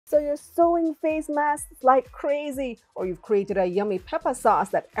So you're sewing face masks like crazy, or you've created a yummy pepper sauce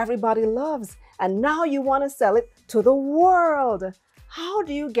that everybody loves, and now you want to sell it to the world. How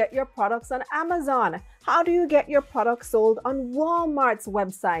do you get your products on Amazon? How do you get your products sold on Walmart's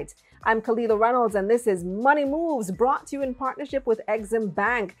website? I'm Khalila Reynolds, and this is Money Moves, brought to you in partnership with EXIM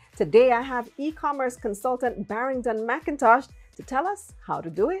Bank. Today I have e-commerce consultant Barrington McIntosh to tell us how to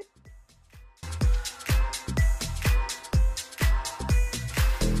do it.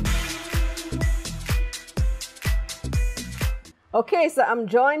 Okay, so I'm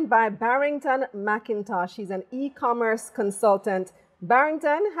joined by Barrington McIntosh. He's an e-commerce consultant.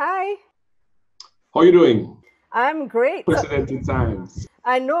 Barrington, hi. How are you doing? I'm great. Precedented times.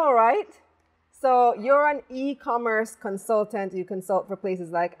 I know, right? So you're an e-commerce consultant. You consult for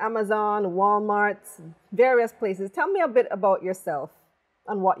places like Amazon, Walmart, various places. Tell me a bit about yourself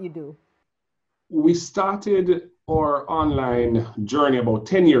and what you do. We started our online journey about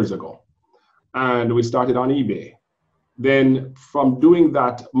 10 years ago, and we started on eBay. Then from doing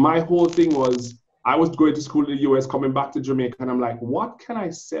that, my whole thing was I was going to school in the US, coming back to Jamaica, and I'm like, what can I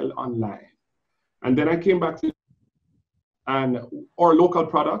sell online? And then I came back to and our local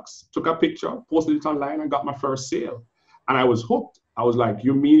products, took a picture, posted it online, and got my first sale. And I was hooked. I was like,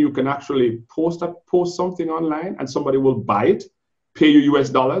 you mean you can actually post something online and somebody will buy it, pay you US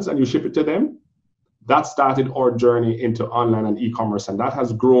dollars, and you ship it to them? That started our journey into online and e-commerce, and that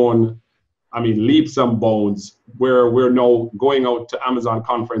has grown, leaps and bounds, where we're now going out to Amazon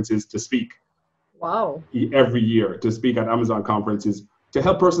conferences to speak. Wow. Every year, to speak at Amazon conferences, to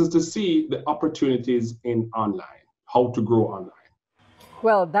help persons to see the opportunities in online, how to grow online.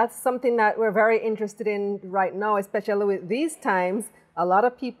 Well, that's something that we're very interested in right now, especially with these times. A lot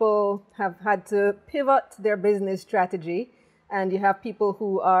of people have had to pivot their business strategy, and you have people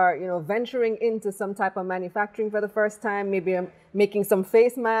who are, venturing into some type of manufacturing for the first time, maybe making some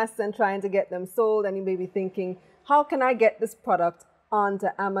face masks and trying to get them sold. And you may be thinking, how can I get this product onto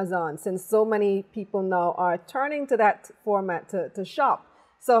Amazon, since so many people now are turning to that format to shop?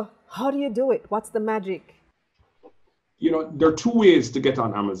 So how do you do it? What's the magic? There are two ways to get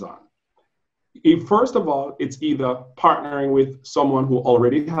on Amazon. First of all, it's either partnering with someone who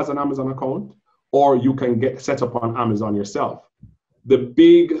already has an Amazon account, or you can get set up on Amazon yourself. The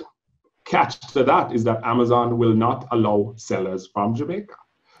big catch to that is that Amazon will not allow sellers from Jamaica.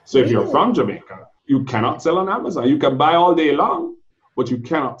 So if you're from Jamaica, you cannot sell on Amazon. You can buy all day long, but you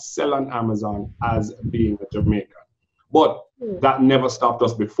cannot sell on Amazon as being a Jamaican. But that never stopped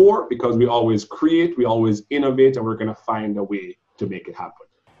us before, because we always create, we always innovate, and we're going to find a way to make it happen.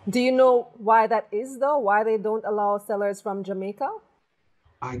 Do you know why that is, though? Why they don't allow sellers from Jamaica?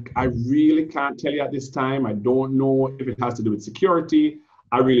 I really can't tell you at this time. I don't know if it has to do with security.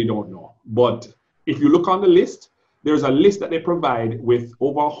 I really don't know. But if you look on the list, there's a list that they provide with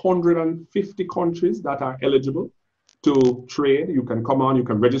over 150 countries that are eligible to trade. You can come on, you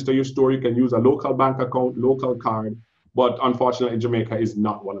can register your store, you can use a local bank account, local card. But unfortunately, Jamaica is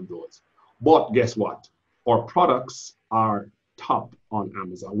not one of those. But guess what? Our products are top on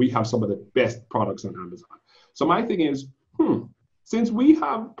Amazon. We have some of the best products on Amazon. So my thing is, since we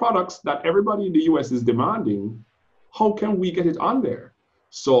have products that everybody in the US is demanding, how can we get it on there?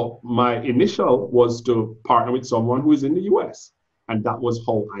 So my initial was to partner with someone who is in the US. And that was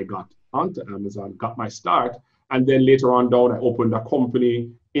how I got onto Amazon, got my start. And then later on down, I opened a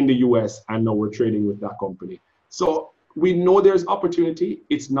company in the US, and now we're trading with that company. So we know there's opportunity.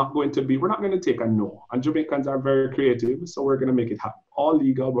 We're not going to take a no. And Jamaicans are very creative, so we're going to make it happen. All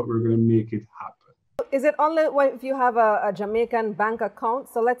legal, but we're going to make it happen. Is it only if you have a Jamaican bank account?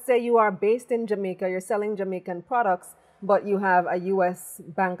 So let's say you are based in Jamaica, you're selling Jamaican products, but you have a US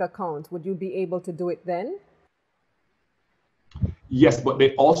bank account. Would you be able to do it then? Yes, but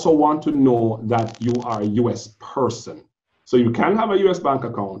they also want to know that you are a US person. So you can have a US bank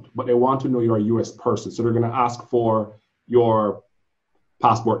account, but they want to know you're a US person. So they're going to ask for your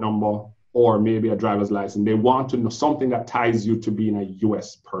passport number or maybe a driver's license. They want to know something that ties you to being a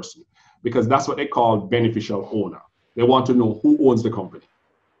US person, because that's what they call beneficial owner. They want to know who owns the company.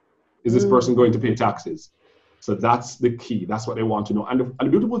 Is this person going to pay taxes? So that's the key. That's what they want to know. And the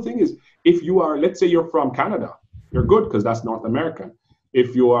beautiful thing is, if you are, let's say you're from Canada, you're good, because that's North American.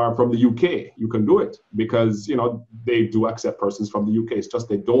 If you are from the UK, you can do it, because they do accept persons from the UK. It's just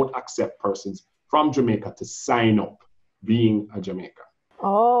they don't accept persons from Jamaica to sign up being a Jamaican.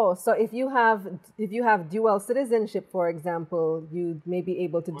 Oh, so if you have dual citizenship, for example, you may be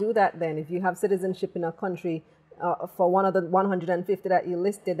able to do that then. If you have citizenship in a country for one of the 150 that you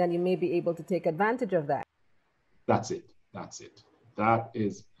listed, then you may be able to take advantage of that. That's it. That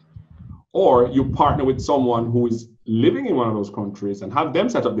is Or you partner with someone who is living in one of those countries and have them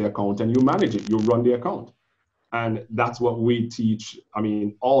set up the account and you manage it, you run the account. And that's what we teach, I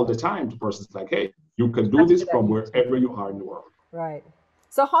mean, all the time to persons like, hey, you can do this from wherever you are in the world. Right.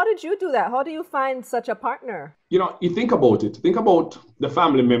 So how did you do that? How do you find such a partner? You know, you think about it. Think about the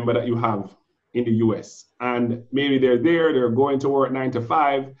family member that you have in the US, and maybe they're going to work 9 to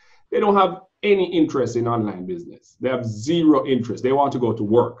 5. They don't have any interest in online business. They have zero interest. They want to go to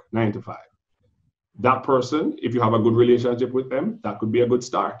work 9 to 5. That person, if you have a good relationship with them, that could be a good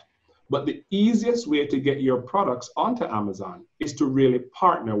start. But the easiest way to get your products onto Amazon is to really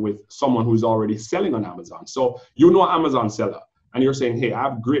partner with someone who's already selling on Amazon. So you know an Amazon seller and you're saying, hey, I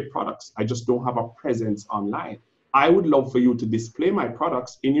have great products. I just don't have a presence online. I would love for you to display my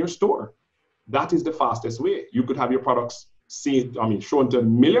products in your store. That is the fastest way. You could have your products shown to a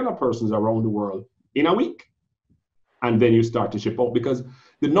million of persons around the world in a week. And then you start to ship out, because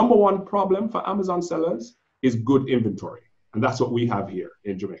the number one problem for Amazon sellers is good inventory. And that's what we have here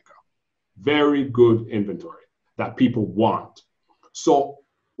in Jamaica. Very good inventory that people want. So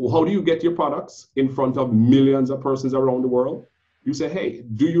how do you get your products in front of millions of persons around the world? You say, hey,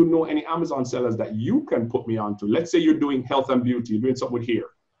 do you know any Amazon sellers that you can put me onto? Let's say you're doing health and beauty, you're doing something with hair.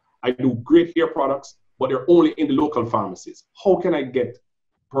 I do great hair products, but they're only in the local pharmacies. How can I get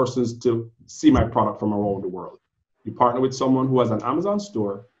persons to see my product from around the world? You partner with someone who has an Amazon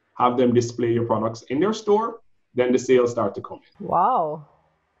store, have them display your products in their store, then the sales start to come in. Wow.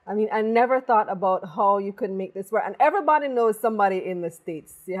 I mean, I never thought about how you could make this work. And everybody knows somebody in the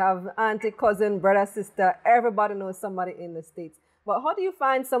States. You have auntie, cousin, brother, sister. Everybody knows somebody in the States. But how do you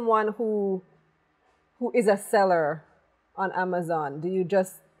find someone who is a seller on Amazon? Do you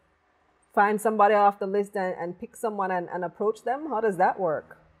just find somebody off the list and pick someone and approach them? How does that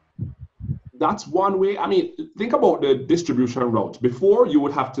work? That's one way. I mean, think about the distribution route. Before, you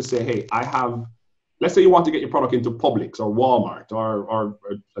would have to say, hey, let's say you want to get your product into Publix or Walmart or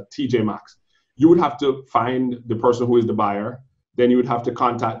a TJ Maxx. You would have to find the person who is the buyer. Then you would have to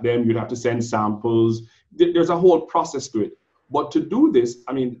contact them. You'd have to send samples. There's a whole process to it. But to do this,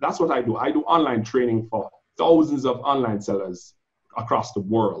 I mean, that's what I do. I do online training for thousands of online sellers across the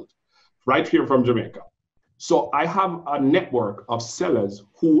world, right here from Jamaica. So I have a network of sellers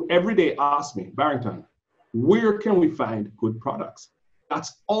who every day ask me, Barrington, where can we find good products?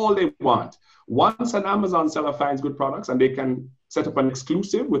 That's all they want. Once an Amazon seller finds good products and they can set up an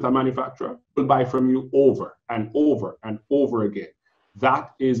exclusive with a manufacturer, will buy from you over and over and over again.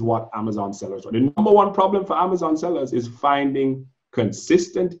 That is what Amazon sellers are. The number one problem for Amazon sellers is finding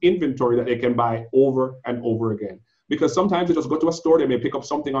consistent inventory that they can buy over and over again. Because sometimes they just go to a store, they may pick up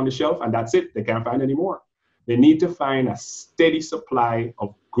something on the shelf and that's it. They can't find any more. They need to find a steady supply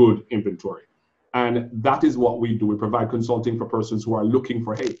of good inventory. And that is what we do. We provide consulting for persons who are looking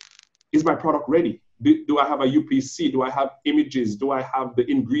for, hey, is my product ready? Do I have a UPC? Do I have images? Do I have the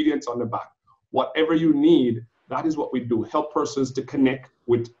ingredients on the back? Whatever you need, that is what we do. Help persons to connect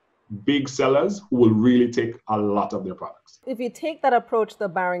with big sellers who will really take a lot of their products. If you take that approach to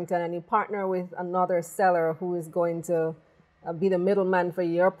Barrington and you partner with another seller who is going to be the middleman for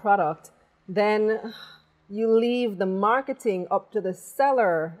your product, then you leave the marketing up to the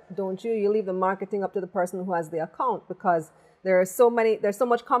seller, don't you? You leave the marketing up to the person who has the account, because there's so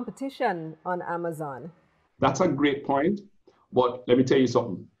much competition on Amazon. That's a great point. But let me tell you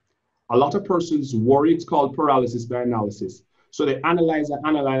something. A lot of persons worry, it's called paralysis by analysis. So they analyze and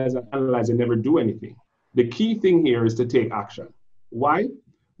analyze and analyze and never do anything. The key thing here is to take action. Why?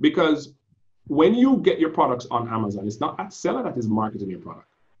 Because when you get your products on Amazon, it's not that seller that is marketing your product.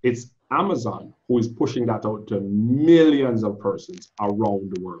 It's Amazon who is pushing that out to millions of persons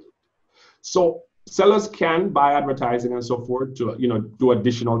around the world. So sellers can buy advertising and so forth to do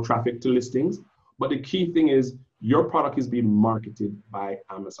additional traffic to listings. But the key thing is your product is being marketed by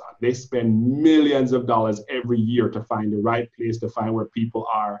Amazon. They spend millions of dollars every year to find the right place, to find where people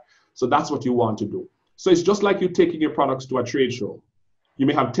are. So that's what you want to do. So it's just like you taking your products to a trade show. You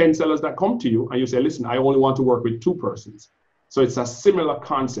may have 10 sellers that come to you and you say, listen, I only want to work with 2 persons. So it's a similar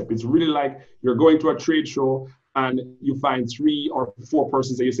concept. It's really like you're going to a trade show and you find 3 or 4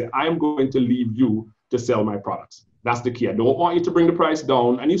 persons and you say, I'm going to leave you to sell my products. That's the key. I don't want you to bring the price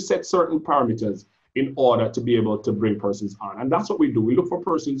down, and you set certain parameters in order to be able to bring persons on. And that's what we do. We look for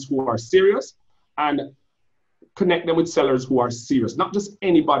persons who are serious and connect them with sellers who are serious, not just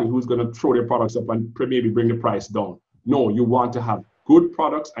anybody who's going to throw their products up and maybe bring the price down. No, you want to have good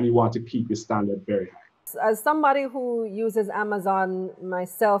products and you want to keep your standard very high. As somebody who uses Amazon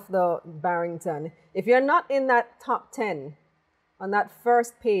myself, though, Barrington, if you're not in that top 10 on that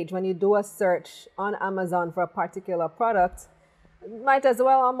first page when you do a search on Amazon for a particular product, you might as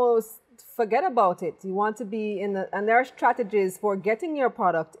well almost forget about it. You want to be in the, and there are strategies for getting your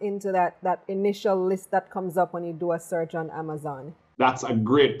product into that initial list that comes up when you do a search on Amazon. That's a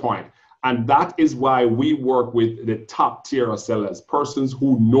great point. And that is why we work with the top tier of sellers, persons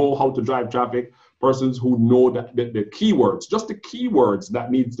who know how to drive traffic, persons who know the keywords, just the keywords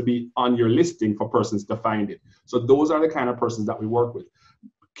that needs to be on your listing for persons to find it. So those are the kind of persons that we work with.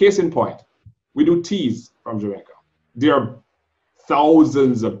 Case in point, we do teas from Jamaica. There are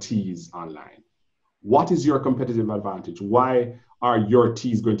thousands of teas online. What is your competitive advantage? Why are your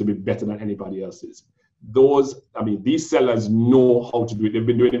teas going to be better than anybody else's? These sellers know how to do it. They've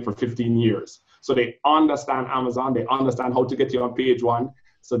been doing it for 15 years. So they understand Amazon. They understand how to get you on page one.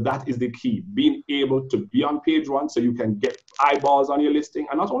 So that is the key, being able to be on page one so you can get eyeballs on your listing.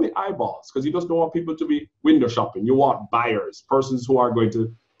 And not only eyeballs, because you just don't want people to be window shopping. You want buyers, persons who are going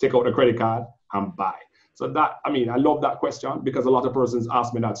to take out a credit card and buy. So I love that question, because a lot of persons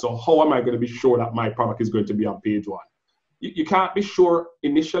ask me that. So how am I going to be sure that my product is going to be on page one? You can't be sure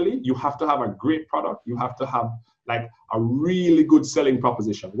initially. You have to have a great product. You have to have like a really good selling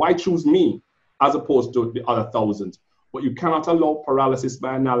proposition. Why choose me as opposed to the other thousands? But you cannot allow paralysis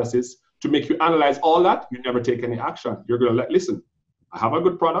by analysis to make you analyze all that. You never take any action. You're going to listen, I have a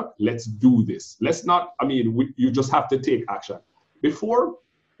good product. Let's do this. Let's not, you just have to take action. Before,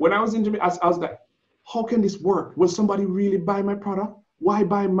 when I was in Jamaica, I was like, how can this work? Will somebody really buy my product? Why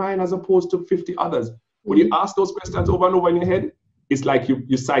buy mine as opposed to 50 others? When you ask those questions over and over in your head, it's like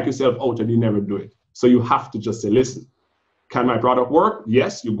you psych yourself out and you never do it. So you have to just say, listen, can my product work?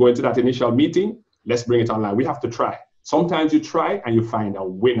 Yes, you go into that initial meeting. Let's bring it online. We have to try. Sometimes you try and you find a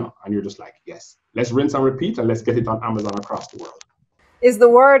winner and you're just like, yes, let's rinse and repeat and let's get it on Amazon across the world. Is the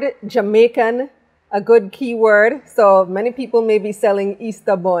word Jamaican a good keyword? So many people may be selling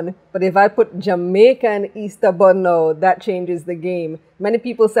Easter bun, but if I put Jamaican Easter bun now, that changes the game. Many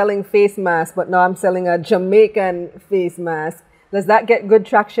people selling face masks, but now I'm selling a Jamaican face mask. Does that get good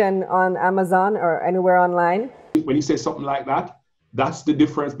traction on Amazon or anywhere online? When you say something like that, that's the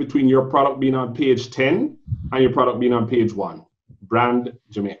difference between your product being on page 10 and your product being on page 1. Brand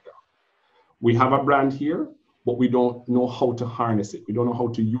Jamaica. We have a brand here, but we don't know how to harness it. We don't know how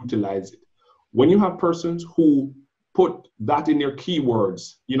to utilize it. When you have persons who put that in their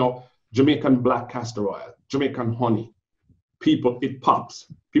keywords, Jamaican black castor oil, Jamaican honey, it pops.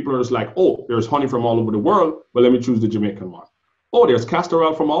 People are just like, oh, there's honey from all over the world, but let me choose the Jamaican one. Oh, there's castor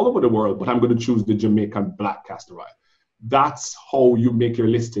oil from all over the world, but I'm going to choose the Jamaican black castor oil. That's how you make your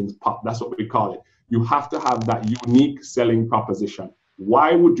listings pop. That's what we call it. You have to have that unique selling proposition.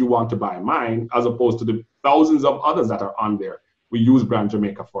 Why would you want to buy mine as opposed to the thousands of others that are on there? We use Brand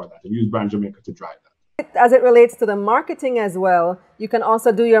Jamaica for that. We use Brand Jamaica to drive that. As it relates to the marketing as well, you can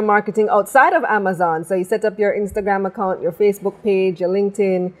also do your marketing outside of Amazon. So you set up your Instagram account, your Facebook page, your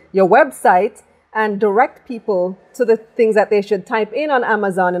LinkedIn, your website, and direct people to the things that they should type in on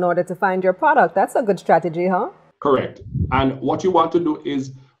Amazon in order to find your product. That's a good strategy, huh? Correct. And what you want to do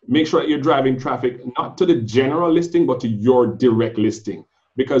is make sure that you're driving traffic not to the general listing, but to your direct listing.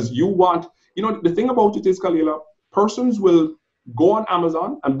 Because you want, the thing about it is, Kalila, persons will go on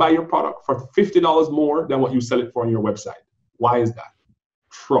Amazon and buy your product for $50 more than what you sell it for on your website. Why is that?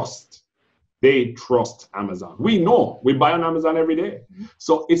 Trust. They trust Amazon. We know we buy on Amazon every day.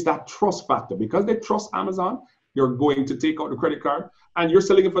 So it's that trust factor. Because they trust Amazon, you're going to take out the credit card and you're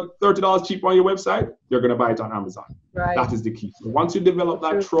selling it for $30 cheaper on your website, they're going to buy it on Amazon. Right. That is the key. So once you develop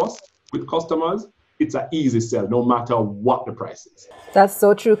that trust with customers, it's an easy sell no matter what the price is. That's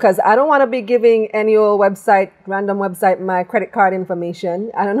so true, because I don't want to be giving any old random website, my credit card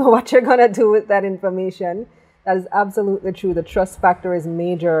information. I don't know what you're going to do with that information. That is absolutely true. The trust factor is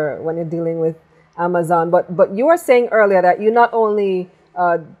major when you're dealing with Amazon. But you were saying earlier that you not only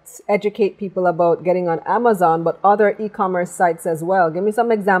educate people about getting on Amazon, but other e-commerce sites as well. Give me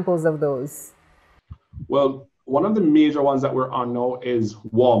some examples of those. Well, one of the major ones that we're on now is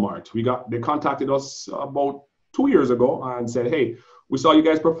Walmart. They contacted us about 2 years ago and said, hey, we saw you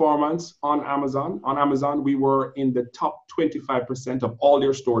guys' performance on Amazon. On Amazon, we were in the top 25% of all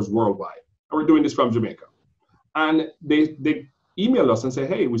their stores worldwide. And we're doing this from Jamaica. And they emailed us and said,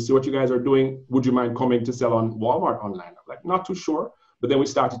 hey, we see what you guys are doing. Would you mind coming to sell on Walmart online? I'm like, not too sure. But then we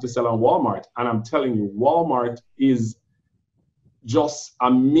started to sell on Walmart. And I'm telling you, Walmart is just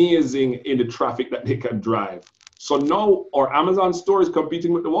amazing in the traffic that they can drive. So now our Amazon store is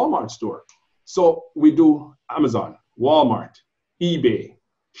competing with the Walmart store. So we do Amazon, Walmart, eBay,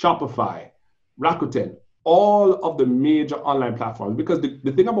 Shopify, Rakuten, all of the major online platforms. Because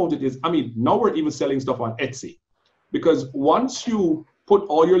the thing about it is, now we're even selling stuff on Etsy. Because once you put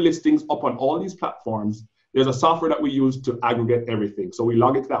all your listings up on all these platforms, There's a software that we use to aggregate everything. So we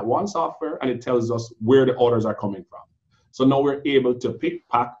log into that one software and it tells us where the orders are coming from. So now we're able to pick,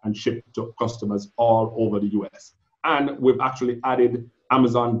 pack, and ship to customers all over the US. And we've actually added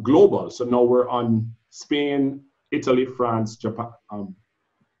Amazon Global. So now we're on Spain, Italy, France, Japan,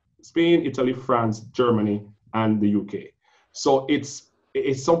 Spain, Italy, France, Germany, and the UK. So it's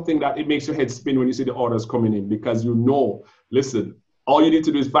something that it makes your head spin when you see the orders coming in, because you know, listen, all you need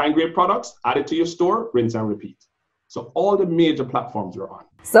to do is find great products, add it to your store, rinse and repeat. So all the major platforms you're on.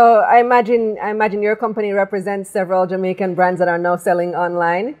 So I imagine your company represents several Jamaican brands that are now selling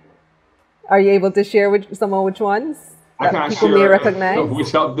online. Are you able to share which ones I can't people share may recognize?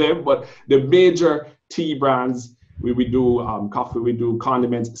 which of them, but the major tea brands, we do coffee, we do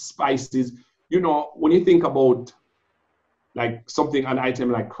condiments, spices. You know, when you think about like something, an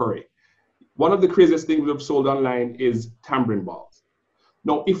item like curry, one of the craziest things we've sold online is tamarind balls.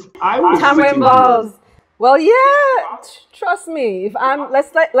 Now, if I was tamarind balls. Well, yeah, trust me. If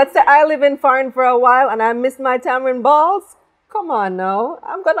let's say I live in foreign for a while and I miss my tamarind balls, come on now.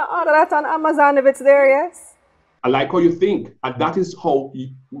 I'm gonna order that on Amazon if it's there, yes. I like how you think, and that is how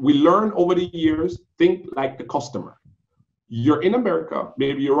we learn over the years. Think like the customer. You're in America,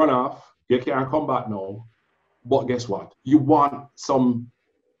 maybe you run off, you can't come back now, but guess what? You want some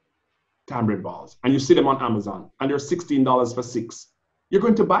tamarind balls, and you see them on Amazon, and they're $16 for 6. You're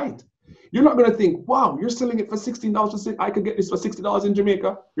going to buy it. You're not going to think, wow, you're selling it for $16 for 6. I could get this for $60 in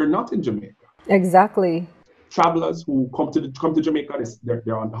Jamaica. You're not in Jamaica. Exactly. Travelers who come to Jamaica,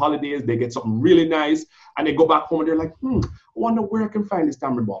 they're on holidays, they get something really nice, and they go back home and they're like, I wonder where I can find this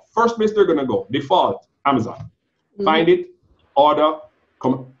tamarind ball. First place they're going to go, default, Amazon. Mm-hmm. Find it, order,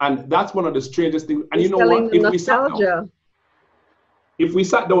 come. And that's one of the strangest things. And you know what? If we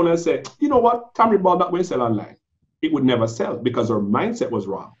sat down and said, you know what, tamarind ball not going to sell online, it would never sell because our mindset was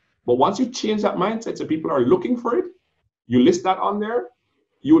wrong. But once you change that mindset so people are looking for it, you list that on there,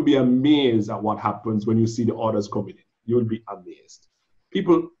 you would be amazed at what happens when you see the orders coming in. You would be amazed.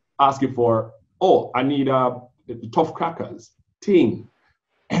 People ask you for, I need tough crackers, ting.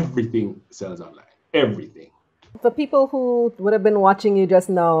 Everything sells online, everything. For people who would have been watching you just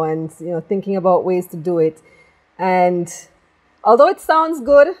now and thinking about ways to do it, and although it sounds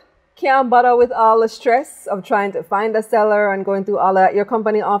good, can't bother with all the stress of trying to find a seller and going through all that. Your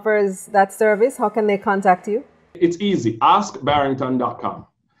company offers that service. How can they contact you? It's easy. AskBarrington.com.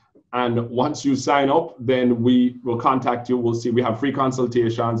 And once you sign up, then we will contact you. We'll see. We have free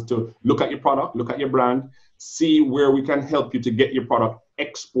consultations to look at your product, look at your brand, see where we can help you to get your product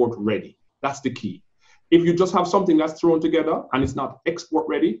export ready. That's the key. If you just have something that's thrown together and it's not export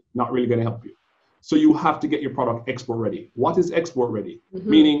ready, not really going to help you. So you have to get your product export ready. What is export ready? Mm-hmm.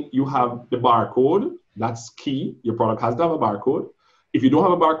 Meaning you have the barcode. That's key. Your product has to have a barcode. If you don't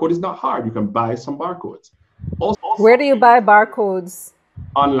have a barcode, it's not hard. You can buy some barcodes. Also, where do you buy barcodes?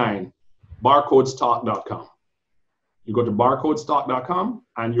 Online, barcodestock.com. You go to barcodestock.com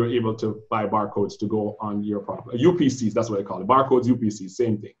and you're able to buy barcodes to go on your product. UPCs, that's what they call it. Barcodes, UPCs,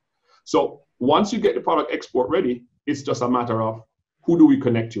 same thing. So once you get the product export ready, it's just a matter of who do we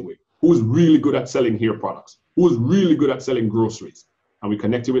connect you with? Who's really good at selling hair products? Who's really good at selling groceries? And we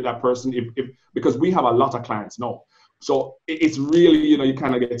connect you with that person because we have a lot of clients now. So it's really, you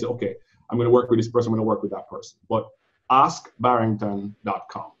kind of get to, okay, I'm going to work with this person, I'm going to work with that person. But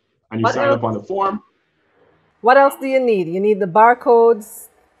askbarrington.com. And you sign up on the form. What else do you need? You need the barcodes.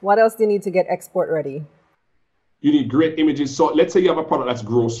 What else do you need to get export ready? You need great images. So let's say you have a product that's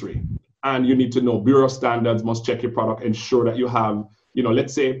grocery and you need to know Bureau standards, must check your product, ensure that you have,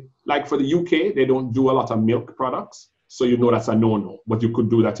 let's say, like for the UK, they don't do a lot of milk products. So that's a no-no, but you could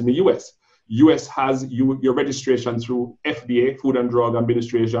do that in the US. US has your registration through FDA, Food and Drug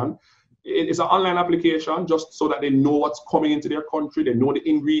Administration. It's an online application just so that they know what's coming into their country. They know the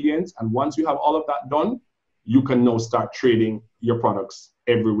ingredients. And once you have all of that done, you can now start trading your products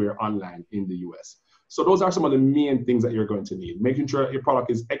everywhere online in the US. So those are some of the main things that you're going to need. Making sure that your product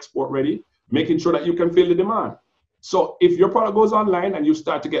is export ready, making sure that you can fill the demand. So if your product goes online and you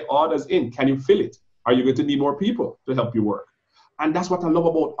start to get orders in, can you fill it? Are you going to need more people to help you work? And that's what I love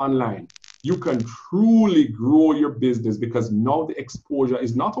about online. You can truly grow your business because now the exposure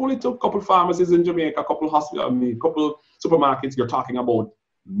is not only to a couple pharmacies in Jamaica, a couple hospitals, a couple supermarkets. You're talking about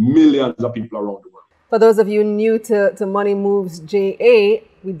millions of people around the world. For those of you new to Money Moves JA,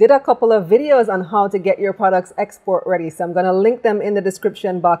 we did a couple of videos on how to get your products export ready. So I'm going to link them in the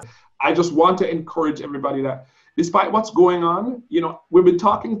description box. I just want to encourage everybody that despite what's going on, we've been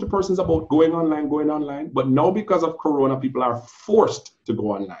talking to persons about going online, but now because of Corona, people are forced to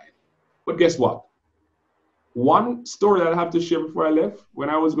go online. But guess what? One story that I have to share before I left, when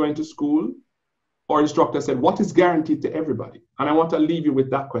I was going to school, our instructor said, what is guaranteed to everybody? And I want to leave you with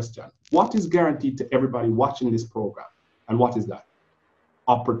that question. What is guaranteed to everybody watching this program? And what is that?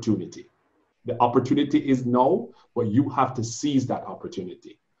 Opportunity. The opportunity is now, but you have to seize that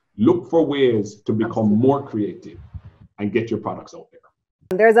opportunity. Look for ways to become more creative and get your products out there.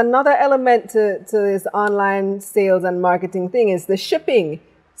 There's another element to this online sales and marketing thing is the shipping.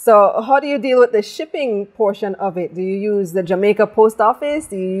 So how do you deal with the shipping portion of it? Do you use the Jamaica post office?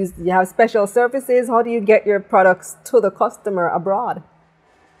 Do you have special services? How do you get your products to the customer abroad?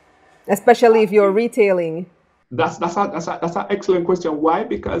 Especially if you're retailing. That's an excellent question. Why?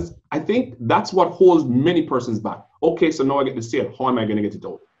 Because I think that's what holds many persons back. Okay, so now I get the sale. How am I going to get it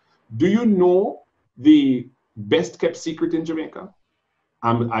out? Do you know the best kept secret in Jamaica?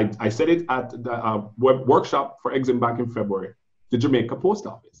 I said it at the web workshop for EXIM back in February, the Jamaica post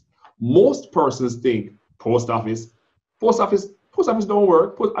office. Most persons think post office don't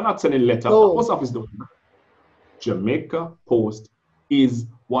work. I'm not sending letters. Oh. Post office don't work. Jamaica Post is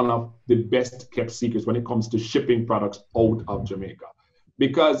one of the best kept secrets when it comes to shipping products out of Jamaica,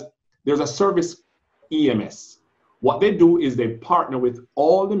 because there's a service, EMS. What they do is they partner with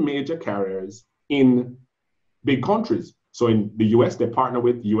all the major carriers in big countries. So in the US, they partner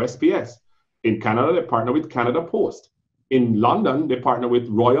with USPS. In Canada, they partner with Canada Post. In London, they partner with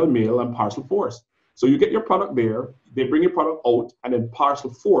Royal Mail and Parcel Force. So you get your product there, they bring your product out, and then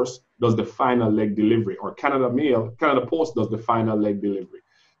Parcel Force does the final leg delivery, or Canada Post does the final leg delivery.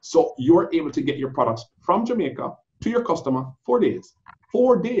 So you're able to get your products from Jamaica to your customer 4 days.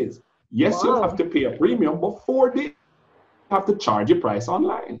 4 days. Yes, wow. You'll have to pay a premium, but 4 days you have to charge your price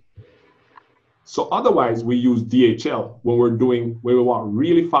online. So otherwise, we use DHL when we want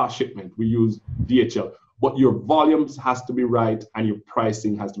really fast shipment. We use DHL, but your volumes has to be right and your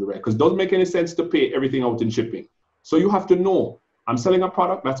pricing has to be right, because it doesn't make any sense to pay everything out in shipping. So you have to know, I'm selling a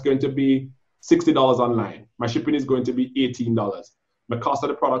product that's going to be $60 online. My shipping is going to be $18. The cost of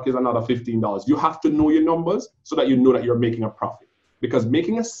the product is another $15. You have to know your numbers so that you know that you're making a profit, because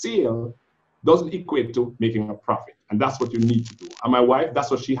making a sale doesn't equate to making a profit. And that's what you need to do. And my wife, that's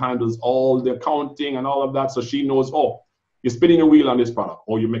what she handles, all the accounting and all of that. So she knows, oh, you're spinning a wheel on this product,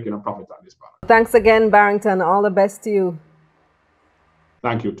 or you're making a profit on this product. Thanks again, Barrington. All the best to you.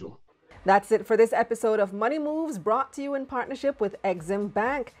 Thank you too. That's it for this episode of Money Moves, brought to you in partnership with EXIM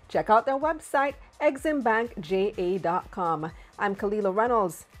Bank. Check out their website, eximbankja.com. I'm Kalila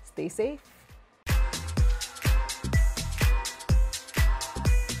Reynolds. Stay safe.